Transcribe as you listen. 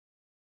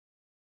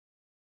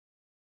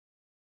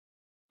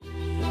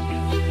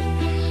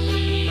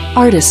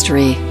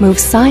ARTISTRY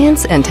moves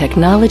science and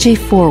technology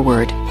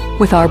forward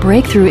with our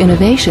breakthrough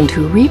innovation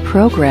to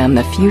reprogram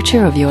the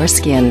future of your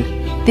skin.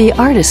 The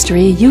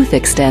ARTISTRY Youth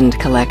XTEND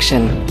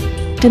collection.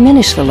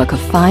 Diminish the look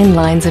of fine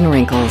lines and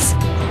wrinkles.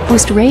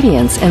 Boost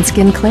radiance and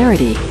skin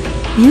clarity.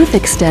 Youth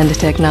XTEND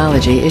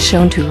technology is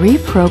shown to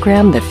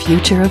reprogram the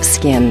future of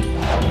skin.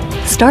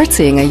 Start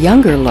seeing a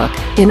younger look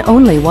in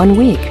only 1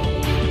 week.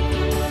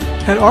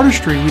 At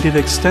ARTISTRY, we did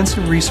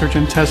extensive research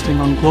and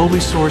testing on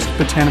globally sourced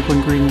botanical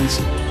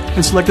ingredients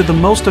and selected the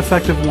most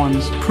effective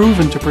ones,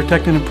 proven to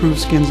protect and improve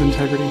skin's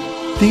integrity.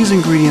 These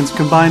ingredients,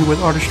 combined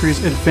with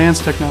ARTISTRY's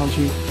advanced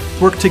technology,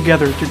 work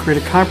together to create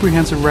a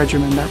comprehensive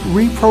regimen that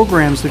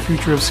reprograms the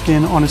future of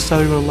skin on a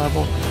cellular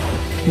level.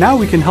 Now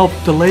we can help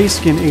delay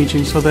skin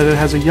aging so that it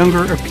has a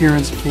younger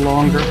appearance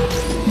longer.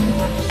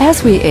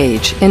 As we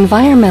age,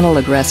 environmental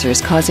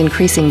aggressors cause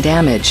increasing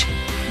damage.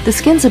 The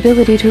skin's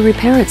ability to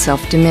repair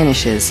itself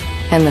diminishes,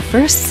 and the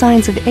first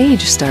signs of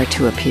age start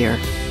to appear,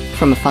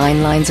 from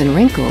fine lines and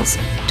wrinkles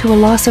to a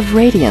loss of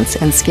radiance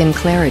and skin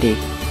clarity.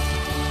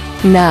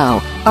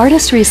 Now,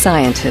 ARTISTRY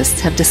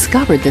scientists have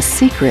discovered the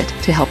secret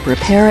to help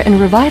repair and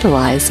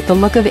revitalize the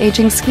look of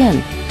aging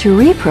skin, to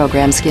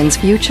reprogram skin's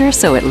future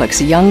so it looks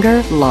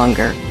younger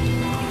longer.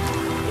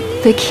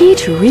 The key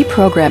to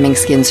reprogramming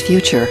skin's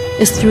future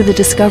is through the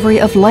discovery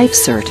of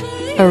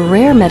LifeCert, a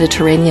rare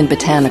Mediterranean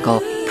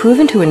botanical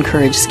proven to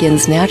encourage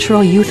skin's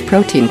natural youth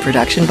protein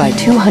production by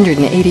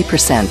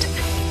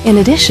 280%. In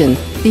addition,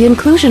 the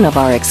inclusion of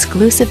our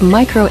exclusive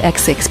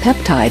micro-X6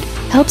 peptide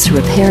helps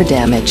repair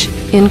damage,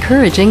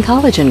 encouraging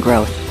collagen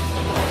growth.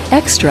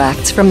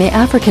 Extracts from the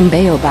African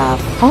baobab,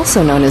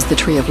 also known as the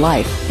tree of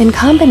life, in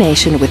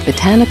combination with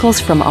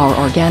botanicals from our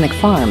organic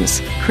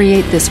farms,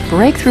 create this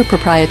breakthrough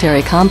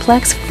proprietary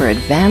complex for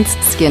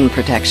advanced skin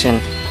protection,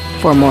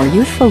 for more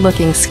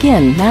youthful-looking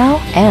skin now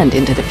and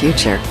into the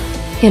future.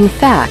 In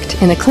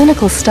fact, in a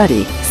clinical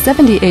study,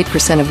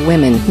 78% of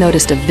women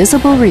noticed a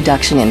visible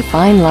reduction in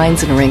fine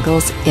lines and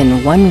wrinkles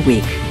in 1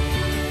 week.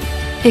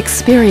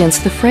 Experience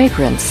the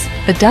fragrance,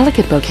 a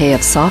delicate bouquet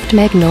of soft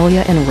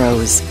magnolia and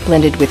rose,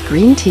 blended with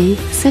green tea,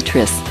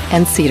 citrus,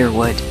 and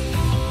cedarwood.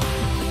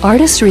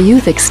 ARTISTRY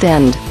Youth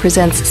XTEND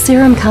presents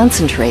Serum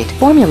Concentrate,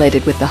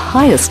 formulated with the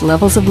highest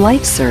levels of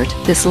LifeCert.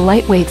 This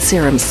lightweight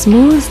serum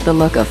smooths the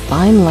look of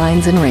fine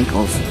lines and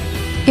wrinkles.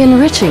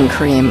 Enriching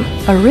Cream,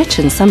 a rich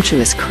and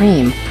sumptuous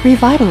cream,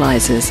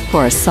 revitalizes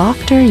for a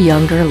softer,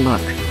 younger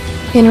look.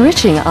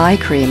 Enriching Eye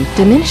Cream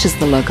diminishes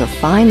the look of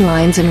fine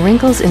lines and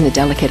wrinkles in the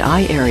delicate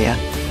eye area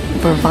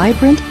for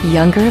vibrant,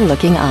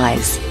 younger-looking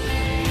eyes.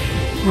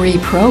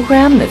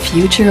 Reprogram the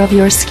future of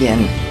your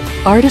skin.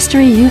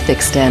 ARTISTRY Youth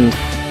XTEND.